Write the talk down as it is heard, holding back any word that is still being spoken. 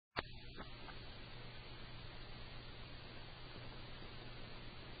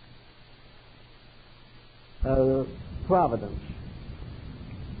providence.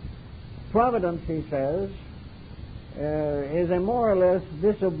 Providence, he says, is a more or less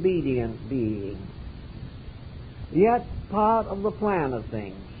disobedient being, yet part of the plan of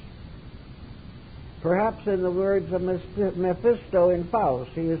things. Perhaps in the words of Mephisto in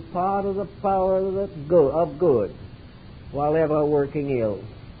Faust, he is part of the power of good, while ever working ill.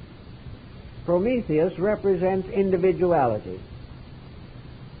 Prometheus represents individuality.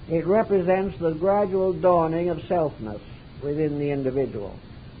 It represents the gradual dawning of selfness within the individual.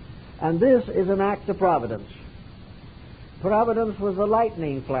 And this is an act of providence. Providence was the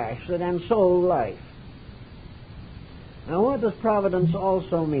lightning flash that ensouled life. Now, what does providence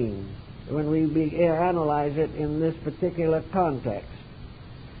also mean when we analyze it in this particular context?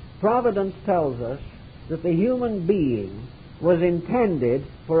 Providence tells us that the human being was intended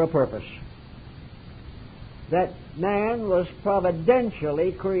for a purpose, that man was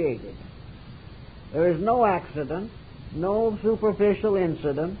providentially created. There is no accident, no superficial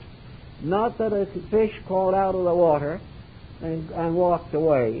incident, not that a fish crawled out of the water and walked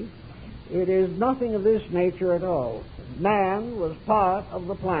away. It is nothing of this nature at all. Man was part of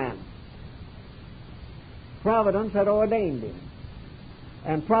the plan. Providence had ordained him,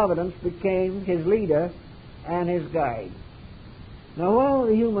 and Providence became his leader and his guide. Now, while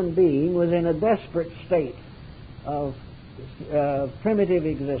the human being was in a desperate state of primitive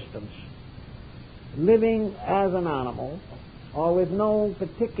existence, living as an animal, or with no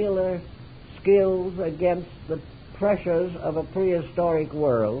particular skills against the pressures of a prehistoric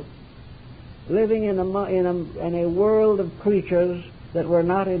world, living in a world of creatures that were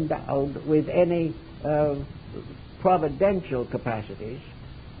not endowed with any providential capacities,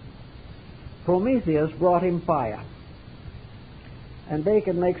 Prometheus brought him fire. And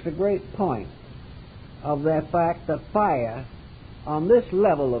Bacon makes a great point of the fact that fire, on this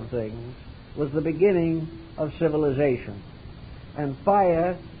level of things, was the beginning of civilization. And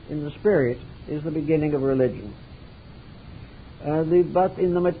fire, in the spirit, is the beginning of religion. But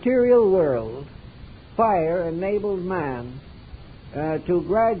in the material world, fire enabled man to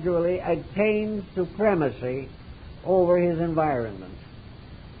gradually attain supremacy over his environment.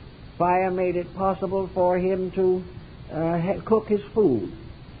 Fire made it possible for him to cook his food,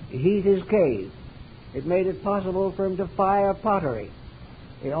 heat his cave. It made it possible for him to fire pottery.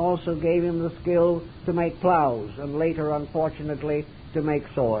 It also gave him the skill to make plows, and later, unfortunately, to make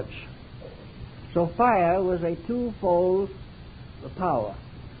swords. So fire was a twofold power.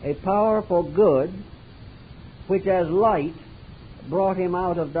 A power for good, which as light brought him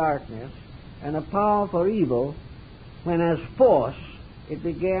out of darkness, and a power for evil, when as force it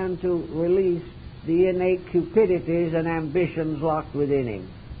began to release the innate cupidities and ambitions locked within him.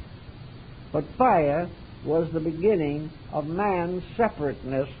 But fire was the beginning of man's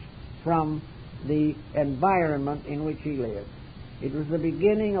separateness from the environment in which he lived. It was the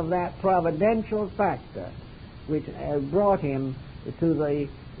beginning of that providential factor which brought him to the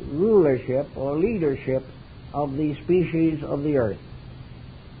rulership or leadership of the species of the earth.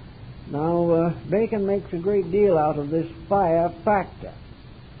 Now, Bacon makes a great deal out of this fire factor.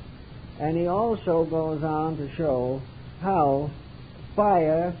 And he also goes on to show how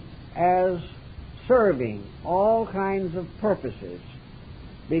fire, as serving all kinds of purposes,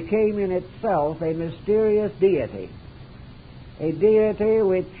 became in itself a mysterious deity, a deity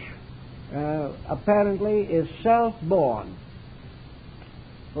which apparently is self-born.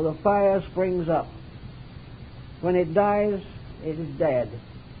 For the fire springs up. When it dies, it is dead,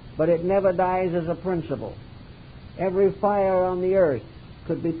 but it never dies as a principle. Every fire on the earth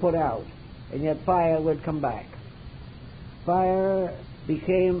could be put out, and yet fire would come back. Fire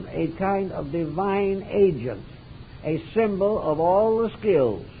became a kind of divine agent, a symbol of all the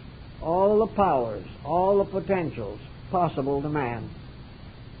skills, all the powers, all the potentials possible to man.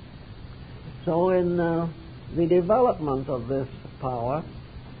 So in the development of this power,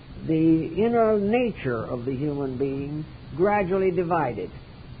 the inner nature of the human being gradually divided.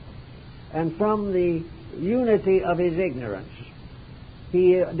 And from the unity of his ignorance,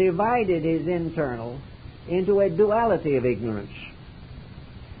 he divided his internal into a duality of ignorance.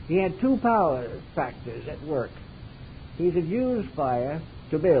 He had two power factors at work. He could use fire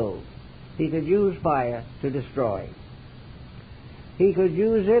to build. He could use fire to destroy. He could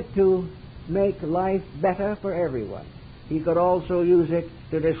use it to make life better for everyone. He could also use it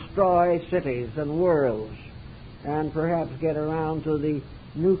to destroy cities and worlds, and perhaps get around to the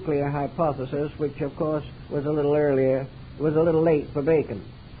nuclear hypothesis, which of course was a little late for Bacon.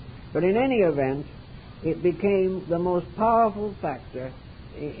 But in any event, it became the most powerful factor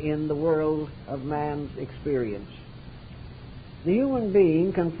in the world of man's experience. The human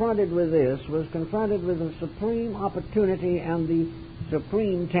being confronted with this was confronted with the supreme opportunity and the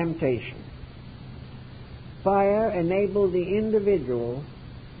supreme temptation. Fire enabled the individual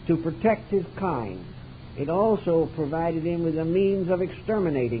to protect his kind. It also provided him with a means of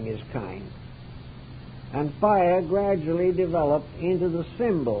exterminating his kind. And fire gradually developed into the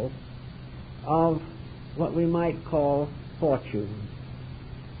symbol of what we might call fortune.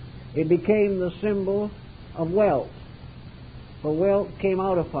 It became the symbol of wealth, for wealth came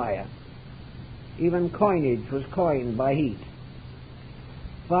out of fire. Even coinage was coined by heat.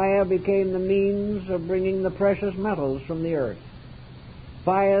 Fire became the means of bringing the precious metals from the earth.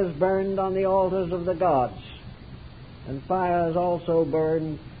 Fires burned on the altars of the gods, and fires also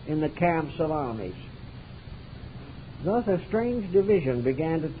burned in the camps of armies. Thus a strange division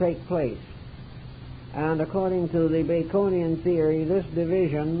began to take place, and according to the Baconian theory, this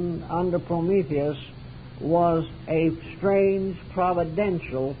division under Prometheus was a strange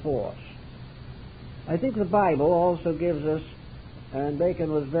providential force. I think the Bible also gives us, and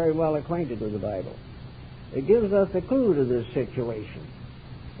Bacon was very well acquainted with the Bible, it gives us a clue to this situation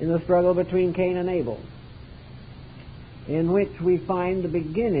in the struggle between Cain and Abel, in which we find the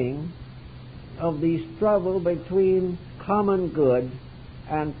beginning of the struggle between common good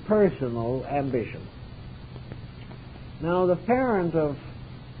and personal ambition. Now, the parent of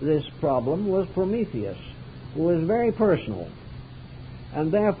this problem was Prometheus, who was very personal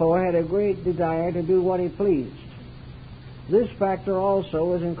and therefore had a great desire to do what he pleased. This factor also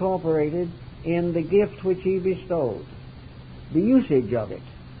was incorporated in the gift which he bestowed. The usage of it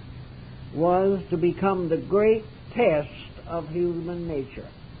was to become the great test of human nature.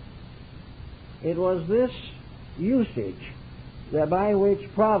 It was this usage that by which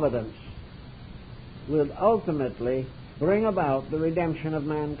providence would ultimately bring about the redemption of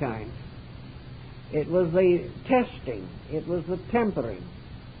mankind. It was the testing, it was the tempering,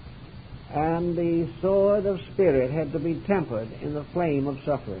 and the sword of spirit had to be tempered in the flame of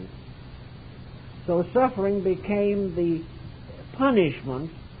suffering. So suffering became the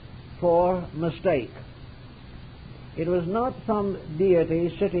punishment for mistake. It was not some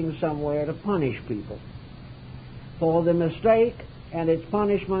deity sitting somewhere to punish people. For the mistake and its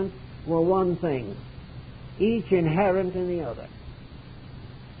punishment were one thing, each inherent in the other.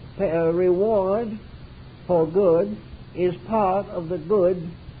 A reward for good is part of the good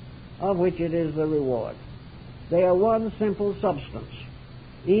of which it is the reward. They are one simple substance,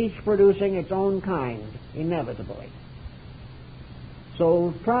 each producing its own kind, inevitably.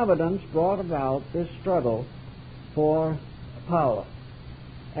 So providence brought about this struggle for power.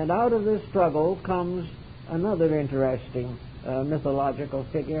 And out of this struggle comes another interesting mythological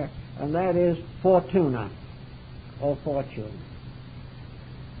figure, and that is Fortuna, or fortune.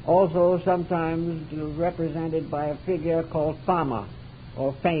 Also sometimes represented by a figure called Fama,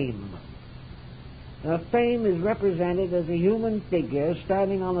 or fame. Now, fame is represented as a human figure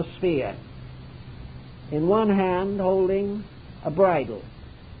standing on a sphere, in one hand holding a bridle,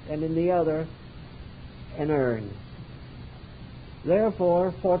 and in the other an urn.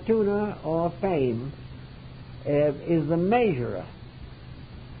 Therefore, Fortuna, or fame, is the measure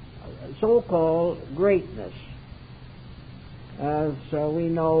of so-called greatness. As we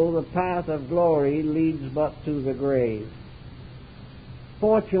know, the path of glory leads but to the grave.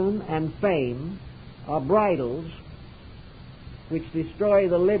 Fortune and fame are bridles which destroy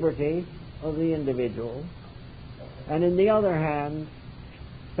the liberty of the individual, and in the other hand,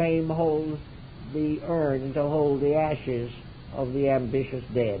 fame holds the urn to hold the ashes of the ambitious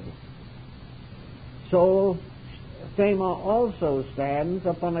dead. So fame also stands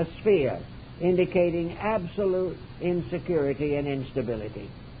upon a sphere, indicating absolute insecurity and instability.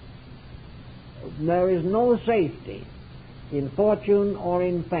 There is no safety in fortune or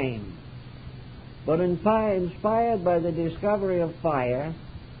in fame, but inspired by the discovery of fire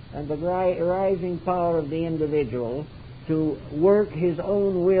and the rising power of the individual to work his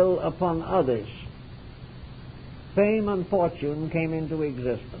own will upon others, fame and fortune came into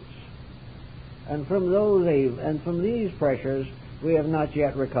existence. And from these pressures we have not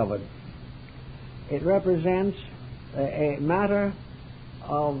yet recovered. It represents a matter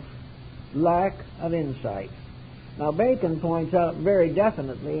of lack of insight. Now, Bacon points out very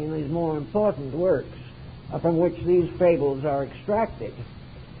definitely in his more important works, from which these fables are extracted,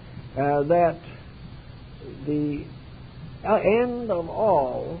 that the end of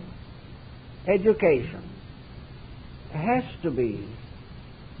all education has to be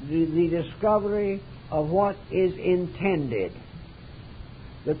the discovery of what is intended,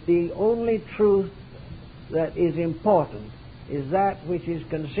 that the only truth that is important is that which is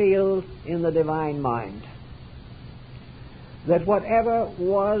concealed in the divine mind. that whatever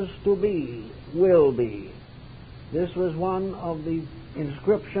was to be will be. This was one of the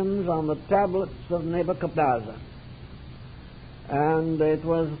inscriptions on the tablets of Nebuchadnezzar, and it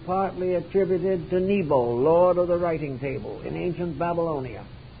was partly attributed to Nebo, lord of the writing table in ancient Babylonia.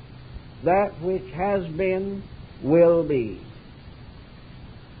 That which has been will be.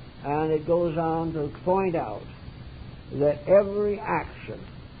 And it goes on to point out that every action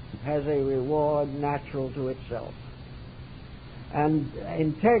has a reward natural to itself. And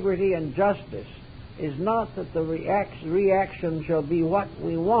integrity and justice is not that the reaction shall be what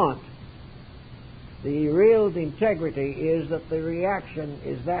we want. The real integrity is that the reaction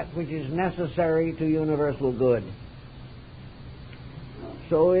is that which is necessary to universal good.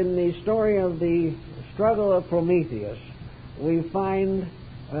 So in the story of the struggle of Prometheus, we find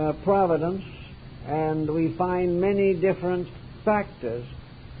providence, and we find many different factors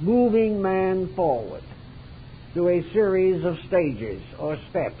moving man forward through a series of stages or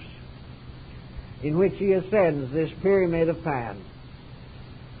steps in which he ascends this pyramid of Pan.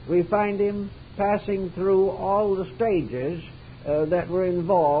 We find him passing through all the stages that were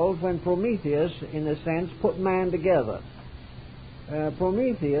involved when Prometheus, in a sense, put man together.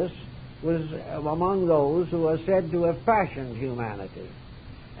 Prometheus was among those who are said to have fashioned humanity.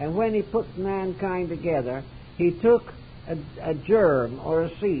 And when he put mankind together, he took a germ or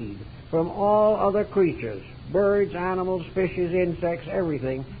a seed from all other creatures, birds, animals, fishes, insects,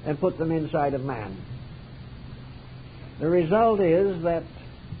 everything, and put them inside of man. The result is that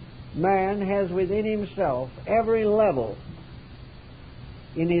man has within himself every level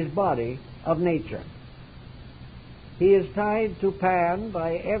in his body of nature. He is tied to Pan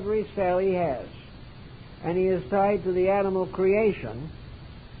by every cell he has, and he is tied to the animal creation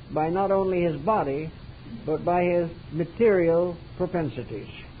by not only his body, but by his material propensities.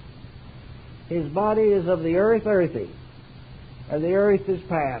 His body is of the earth, earthy, and the earth is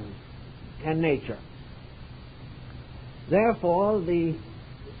Pan and nature. Therefore, the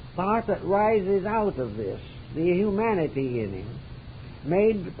part that rises out of this, the humanity in him,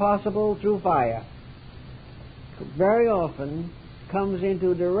 made possible through fire, very often comes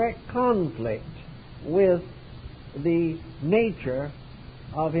into direct conflict with the nature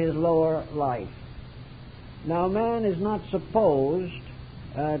of his lower life. Now, man is not supposed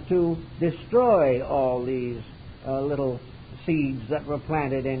to destroy all these little seeds that were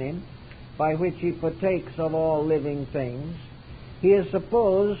planted in him, by which he partakes of all living things. He is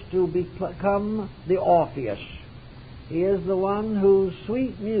supposed to become the Orpheus. He is the one whose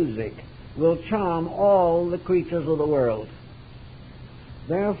sweet music will charm all the creatures of the world.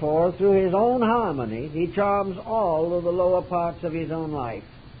 Therefore, through his own harmony, he charms all of the lower parts of his own life.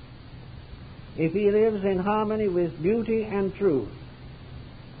 If he lives in harmony with beauty and truth,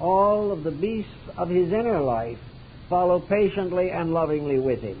 all of the beasts of his inner life follow patiently and lovingly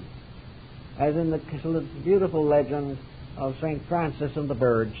with him, as in the beautiful legend of St. Francis and the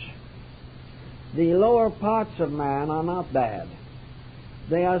birds. The lower parts of man are not bad.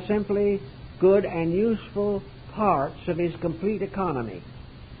 They are simply good and useful parts of his complete economy.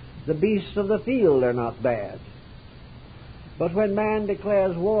 The beasts of the field are not bad. But when man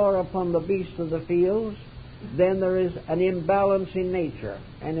declares war upon the beasts of the fields, then there is an imbalance in nature,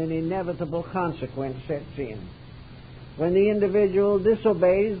 and an inevitable consequence sets in. When the individual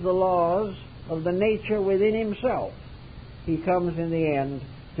disobeys the laws of the nature within himself, he comes in the end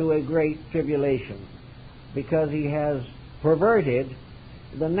to a great tribulation, because he has perverted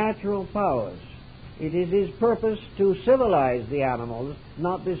the natural powers. It is his purpose to civilize the animals,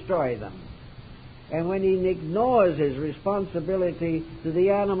 not destroy them. And when he ignores his responsibility to the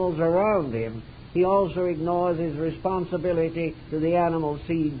animals around him, he also ignores his responsibility to the animal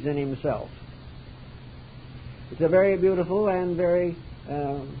seeds in himself. It's a very beautiful and very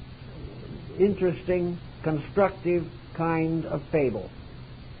interesting, constructive kind of fable.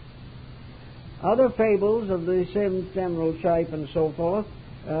 Other fables of the same general type and so forth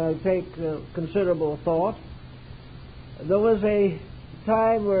take considerable thought. There was a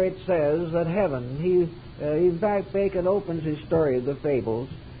time where it says that heaven, in fact, Bacon opens his story of the fables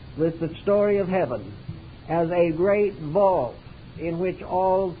with the story of heaven as a great vault in which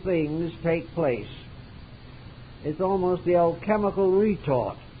all things take place. It's almost the alchemical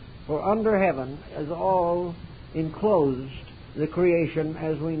retort, for under heaven is all enclosed the creation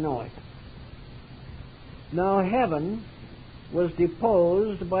as we know it. Now, heaven was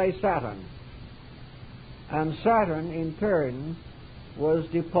deposed by Saturn, and Saturn in turn was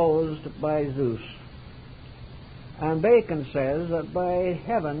deposed by Zeus. And Bacon says that by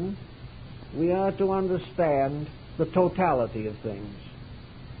heaven we are to understand the totality of things,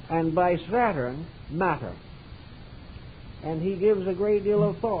 and by Saturn, matter. and he gives a great deal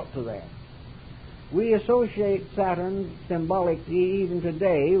of thought to that. We associate Saturn symbolically even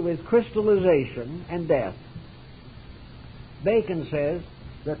today with crystallization and death. Bacon says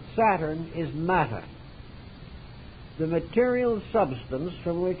that Saturn is matter, the material substance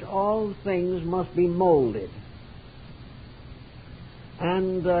from which all things must be molded.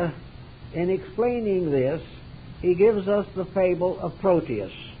 And in explaining this, he gives us the fable of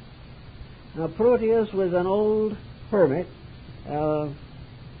Proteus. Now, Proteus was an old hermit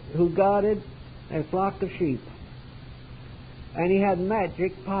who guarded a flock of sheep. And he had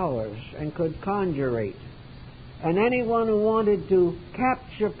magic powers and could conjurate. And anyone who wanted to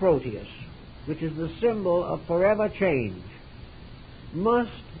capture Proteus, which is the symbol of forever change,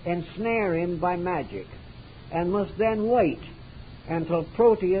 must ensnare him by magic and must then wait until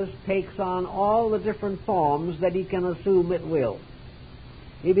Proteus takes on all the different forms that he can assume at will.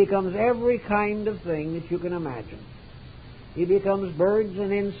 He becomes every kind of thing that you can imagine. He becomes birds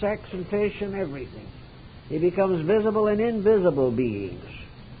and insects and fish and everything. He becomes visible and invisible beings.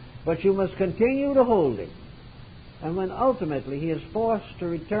 But you must continue to hold him. And when ultimately he is forced to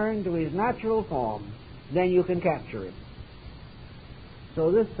return to his natural form, then you can capture him.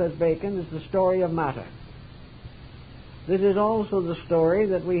 So this, says Bacon, is the story of matter. This is also the story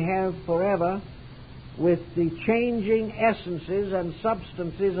that we have forever with the changing essences and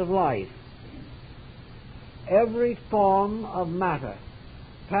substances of life. Every form of matter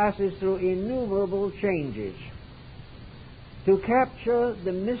passes through innumerable changes. To capture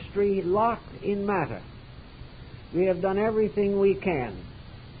the mystery locked in matter, we have done everything we can.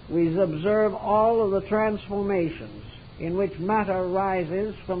 We observe all of the transformations in which matter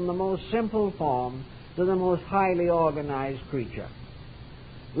rises from the most simple form to the most highly organized creature.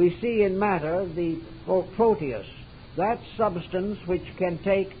 We see in matter the Proteus, that substance which can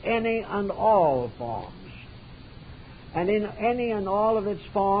take any and all forms. And in any and all of its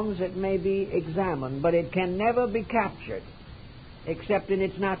forms it may be examined, but it can never be captured except in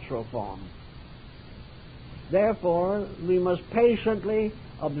its natural form. Therefore, we must patiently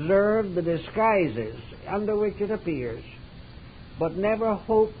observe the disguises under which it appears, but never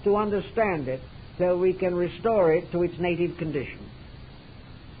hope to understand it till we can restore it to its native condition.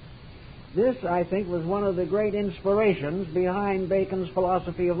 This, I think, was one of the great inspirations behind Bacon's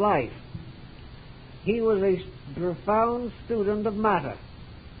philosophy of life. He was a profound student of matter.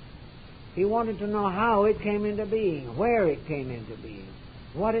 He wanted to know how it came into being, where it came into being,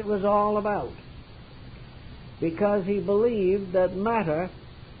 what it was all about. Because he believed that matter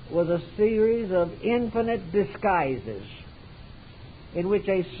was a series of infinite disguises in which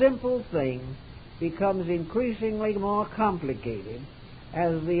a simple thing becomes increasingly more complicated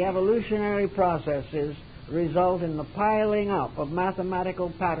as the evolutionary processes result in the piling up of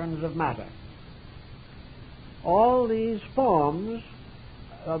mathematical patterns of matter. All these forms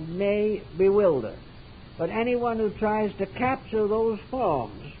may bewilder, but anyone who tries to capture those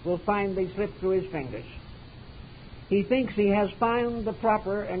forms will find they slip through his fingers. He thinks he has found the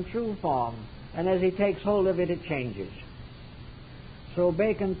proper and true form, and as he takes hold of it, it changes. So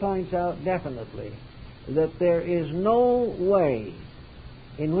Bacon points out definitely that there is no way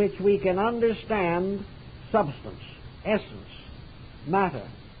in which we can understand substance, essence, matter,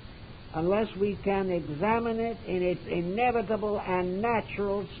 unless we can examine it in its inevitable and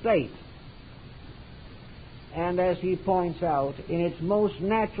natural state. And as he points out, in its most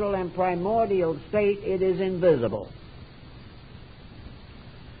natural and primordial state, it is invisible.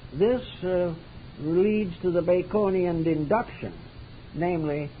 This leads to the Baconian induction,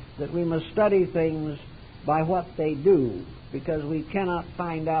 namely that we must study things by what they do, because we cannot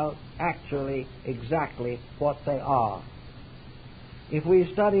find out actually exactly what they are. If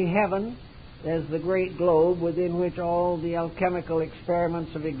we study heaven as the great globe within which all the alchemical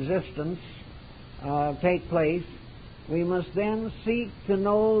experiments of existence take place, we must then seek to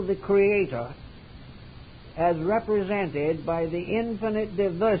know the Creator as represented by the infinite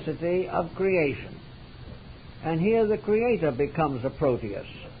diversity of creation. And here the Creator becomes a Proteus.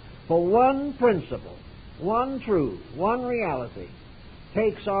 For one principle, one truth, one reality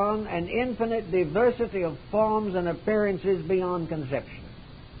takes on an infinite diversity of forms and appearances beyond conception.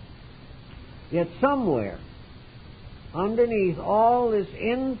 Yet somewhere, underneath all this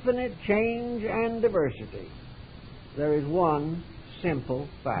infinite change and diversity, there is one simple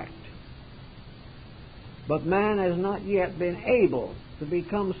fact. But man has not yet been able to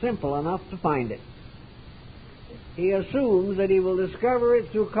become simple enough to find it. He assumes that he will discover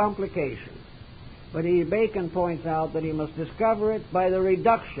it through complication. But Bacon points out that he must discover it by the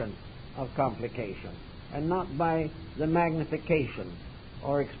reduction of complication and not by the magnification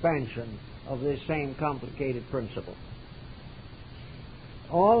or expansion of this same complicated principle.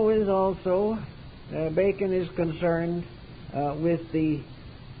 Always also, Bacon is concerned with the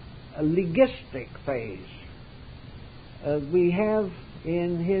legistic phase. We have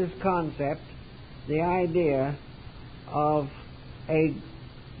in his concept the idea of a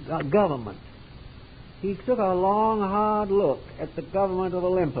government. He took a long, hard look at the government of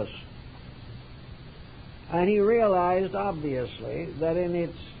Olympus, and he realized, obviously, that in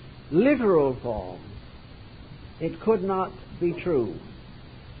its literal form, it could not be true.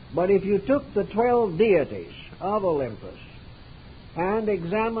 But if you took the 12 deities of Olympus and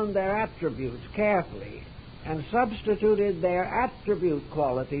examined their attributes carefully and substituted their attribute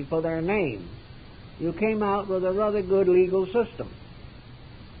quality for their name, you came out with a rather good legal system.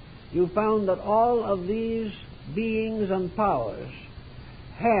 You found that all of these beings and powers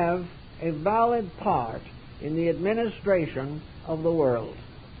have a valid part in the administration of the world.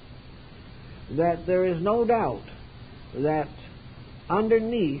 That there is no doubt that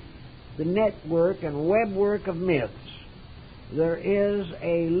underneath the network and webwork of myths, there is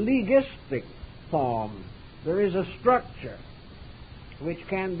a legistic form. There is a structure which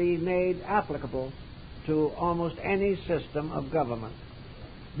can be made applicable to almost any system of government.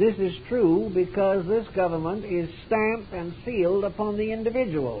 This is true because this government is stamped and sealed upon the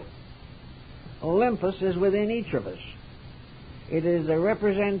individual. Olympus is within each of us. It is a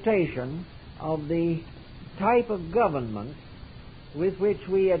representation of the type of government with which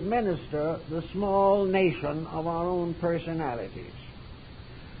we administer the small nation of our own personalities.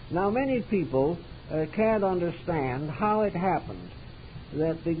 Now, many people can't understand how it happened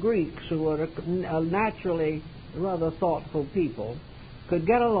that the Greeks, who were naturally rather thoughtful people, could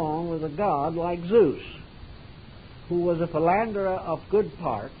get along with a god like Zeus, who was a philanderer of good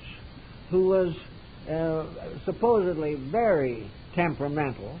parts, who was supposedly very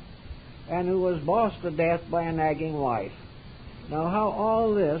temperamental, and who was bossed to death by a nagging wife. Now, how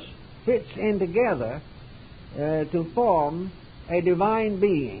all this fits in together to form a divine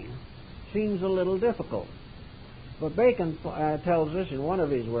being seems a little difficult. But Bacon tells us in one of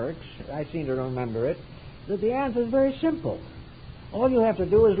his works, I seem to remember it, that the answer is very simple. All you have to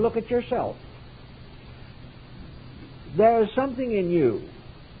do is look at yourself. There is something in you,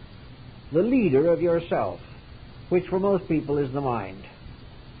 the leader of yourself, which for most people is the mind.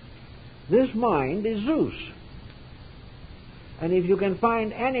 This mind is Zeus. And if you can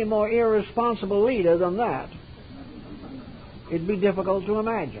find any more irresponsible leader than that, it'd be difficult to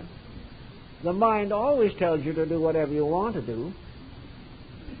imagine. The mind always tells you to do whatever you want to do.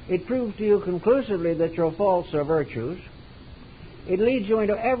 It proves to you conclusively that your faults are virtues. It leads you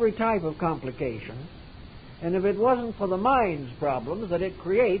into every type of complication. And if it wasn't for the mind's problems that it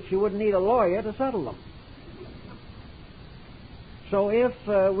creates, you wouldn't need a lawyer to settle them. So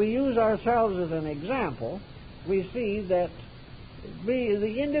if we use ourselves as an example, we see that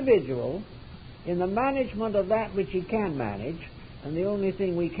the individual, in the management of that which he can manage, and the only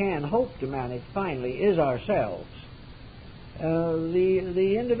thing we can hope to manage finally is ourselves,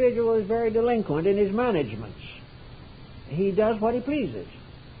 the individual is very delinquent in his managements. He does what he pleases.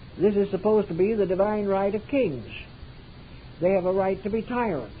 This is supposed to be the divine right of kings. They have a right to be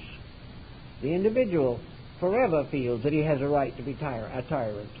tyrants. The individual forever feels that he has a right to be a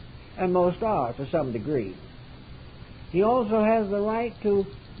tyrant, and most are to some degree. He also has the right to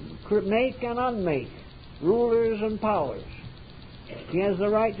make and unmake rulers and powers. He has the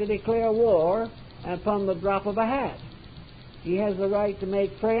right to declare war upon the drop of a hat. He has the right to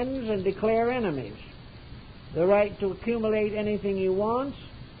make friends and declare enemies. The right to accumulate anything he wants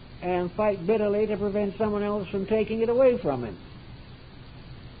and fight bitterly to prevent someone else from taking it away from him.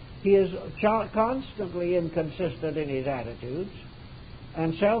 He is constantly inconsistent in his attitudes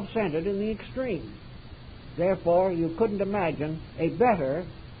and self-centered in the extreme. Therefore, you couldn't imagine a better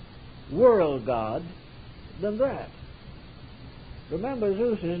world god than that. Remember,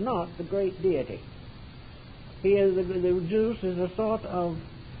 Zeus is not the great deity. Zeus is a sort of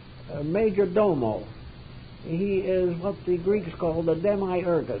major domo. He is what the Greeks call the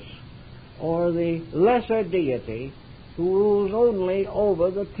demiurgus, or the lesser deity who rules only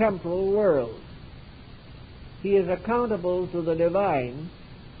over the temporal world. He is accountable to the divine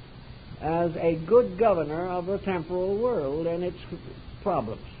as a good governor of the temporal world and its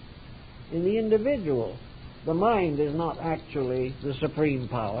problems. In the individual, the mind is not actually the supreme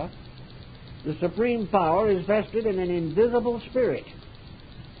power. The supreme power is vested in an invisible spirit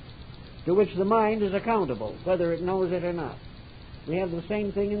to which the mind is accountable, whether it knows it or not. We have the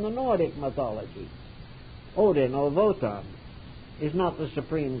same thing in the Nordic mythology. Odin, or Wotan, is not the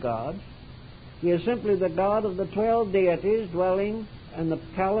supreme god. He is simply the god of the 12 deities dwelling in the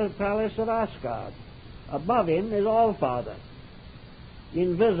palace of Asgard. Above him is Allfather.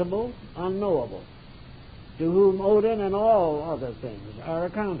 invisible, unknowable, to whom Odin and all other things are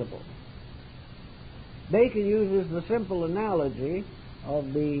accountable. Bacon uses the simple analogy of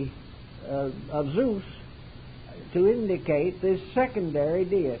Zeus to indicate this secondary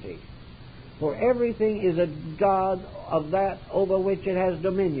deity. For everything is a god of that over which it has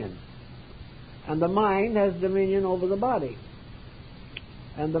dominion. And the mind has dominion over the body.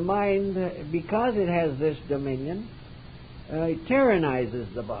 And the mind, because it has this dominion, it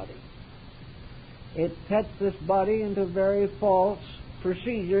tyrannizes the body. It sets this body into very false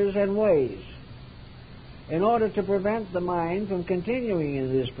procedures and ways. In order to prevent the mind from continuing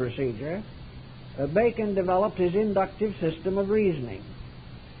in this procedure, Bacon developed his inductive system of reasoning,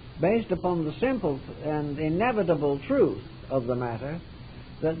 based upon the simple and inevitable truth of the matter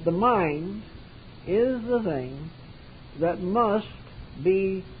that the mind is the thing that must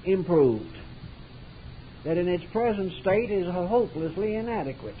be improved, that in its present state is hopelessly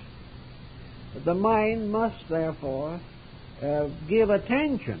inadequate. The mind must therefore give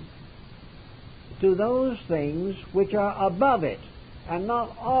attention to those things which are above it, and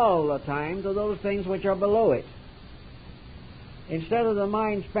not all the time to those things which are below it. Instead of the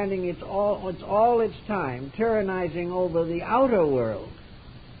mind spending all its time tyrannizing over the outer world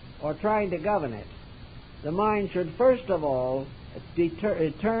or trying to govern it, the mind should first of all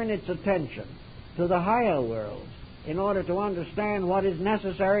turn its attention to the higher world in order to understand what is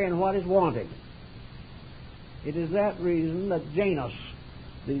necessary and what is wanted. It is that reason that Janus,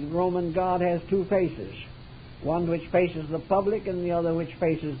 the Roman god, has two faces, one which faces the public and the other which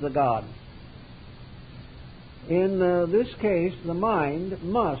faces the god. In this case, the mind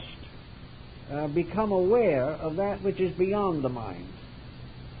must become aware of that which is beyond the mind,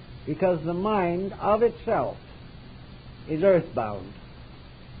 because the mind of itself is earthbound.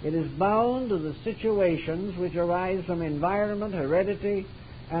 It is bound to the situations which arise from environment, heredity,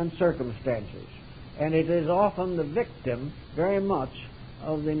 and circumstances, and it is often the victim very much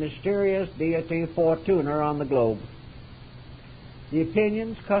of the mysterious deity Fortuna on the globe. The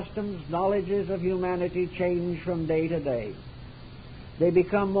opinions, customs, knowledges of humanity change from day to day. They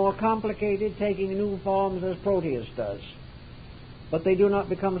become more complicated, taking new forms as Proteus does, but they do not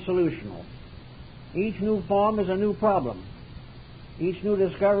become solutional. Each new form is a new problem. Each new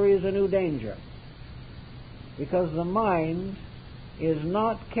discovery is a new danger, because the mind is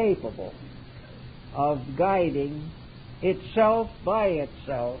not capable of guiding itself by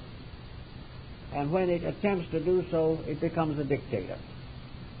itself, and when it attempts to do so, it becomes a dictator.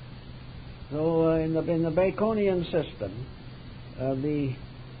 So in the Baconian system, the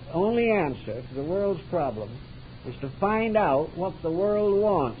only answer to the world's problem is to find out what the world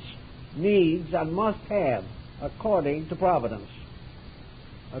wants, needs, and must have according to providence,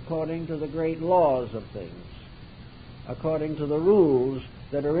 according to the great laws of things, according to the rules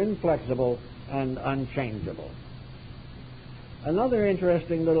that are inflexible and unchangeable. Another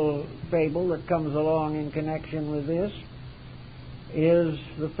interesting little fable that comes along in connection with this is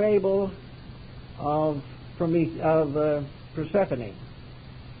the fable of Persephone.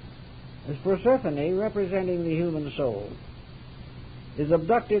 As Persephone, representing the human soul, is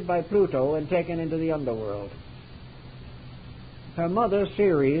abducted by Pluto and taken into the underworld. Her mother,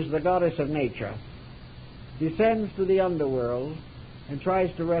 Ceres, the goddess of nature, descends to the underworld and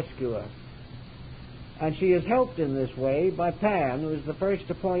tries to rescue her. And she is helped in this way by Pan, who is the first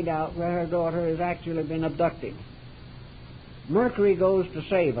to point out where her daughter has actually been abducted. Mercury goes to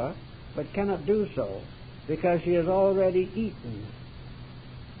save her, but cannot do so because she has already eaten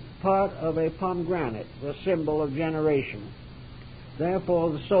part of a pomegranate, the symbol of generation.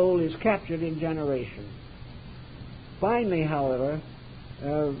 Therefore, the soul is captured in generation. Finally, however,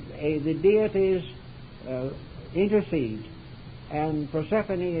 the deities intercede, and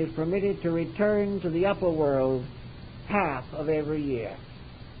Persephone is permitted to return to the upper world half of every year.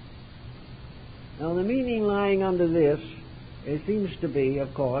 Now, the meaning lying under this, it seems to be,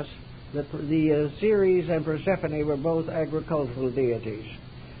 of course, that the Ceres and Persephone were both agricultural deities.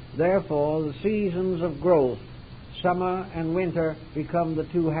 Therefore, the seasons of growth, summer and winter, become the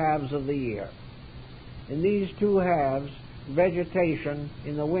two halves of the year. In these two halves, vegetation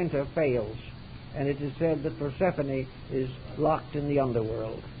in the winter fails, and it is said that Persephone is locked in the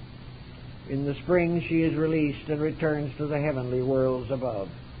underworld. In the spring she is released and returns to the heavenly worlds above.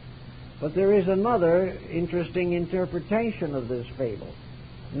 But there is another interesting interpretation of this fable,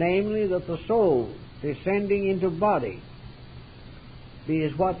 namely that the soul descending into body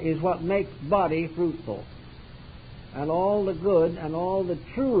is what makes body fruitful. And all the good and all the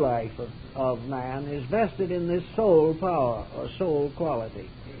true life of man is vested in this soul power or soul quality.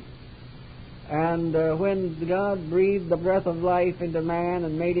 And when God breathed the breath of life into man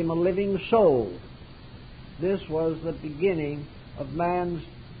and made him a living soul, this was the beginning of man's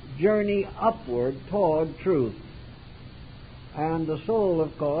journey upward toward truth. And the soul,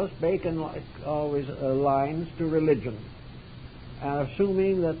 of course, Bacon always aligns to religion,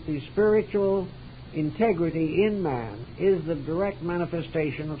 assuming that the spiritual integrity in man is the direct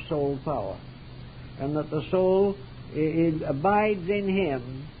manifestation of soul power, and that the soul abides in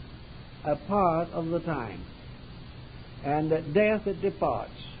him a part of the time, and at death it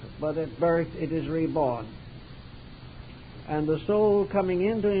departs, but at birth it is reborn. And the soul coming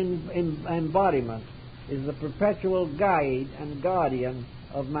into embodiment is the perpetual guide and guardian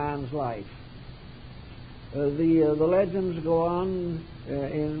of man's life. The legends go on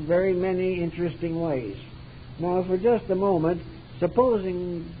in very many interesting ways. Now, for just a moment,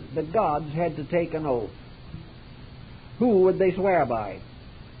 supposing the gods had to take an oath, who would they swear by?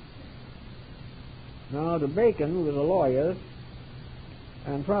 Now, to Bacon, who was a lawyer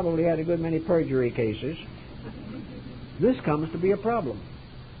and probably had a good many perjury cases, this comes to be a problem.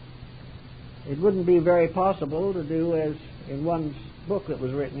 It wouldn't be very possible to do as in one book that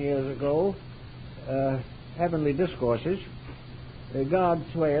was written years ago, Heavenly Discourses, God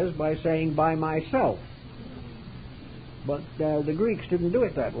swears by saying, by myself. But the Greeks didn't do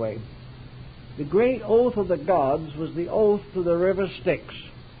it that way. The great oath of the gods was the oath to the river Styx.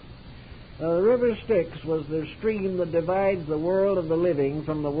 The river Styx was the stream that divides the world of the living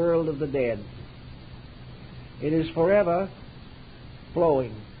from the world of the dead. It is forever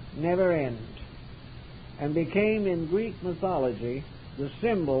flowing, never ends, and became in Greek mythology the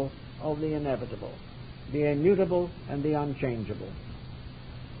symbol of the inevitable, the immutable and the unchangeable.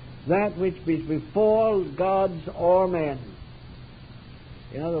 That which is before gods or men.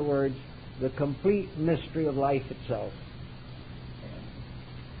 In other words, the complete mystery of life itself.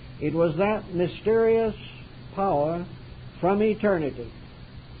 It was that mysterious power from eternity,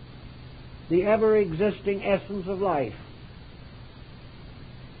 the ever-existing essence of life,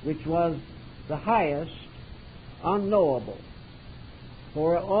 which was the highest, unknowable.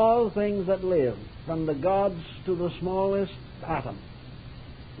 For all things that live, from the gods to the smallest atom,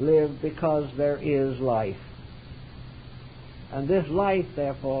 live because there is life. And this life,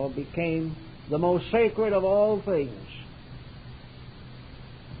 therefore, became the most sacred of all things.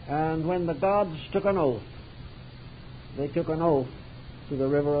 And when the gods took an oath, they took an oath to the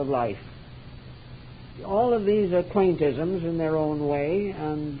river of life. All of these are quaintisms in their own way,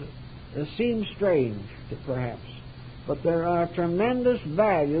 and seem strange, perhaps. But there are tremendous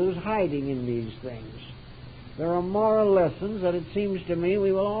values hiding in these things. There are moral lessons that it seems to me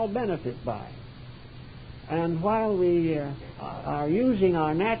we will all benefit by. And while we are using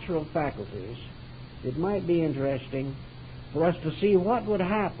our natural faculties, it might be interesting for us to see what would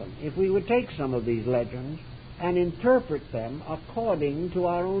happen if we would take some of these legends and interpret them according to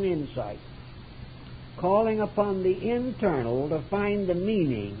our own insight, calling upon the internal to find the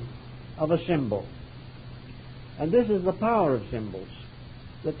meaning of a symbol. And this is the power of symbols,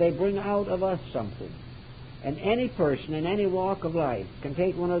 that they bring out of us something. And any person in any walk of life can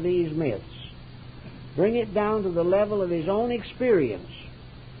take one of these myths, bring it down to the level of his own experience,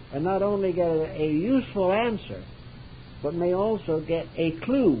 and not only get a useful answer, but may also get a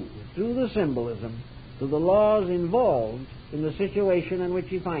clue through the symbolism to the laws involved in the situation in which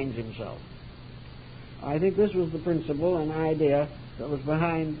he finds himself. I think this was the principle and idea that was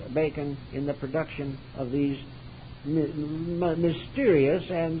behind Bacon in the production of these mysterious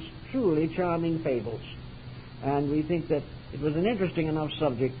and truly charming fables. And we think that it was an interesting enough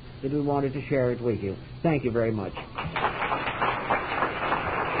subject that we wanted to share it with you. Thank you very much.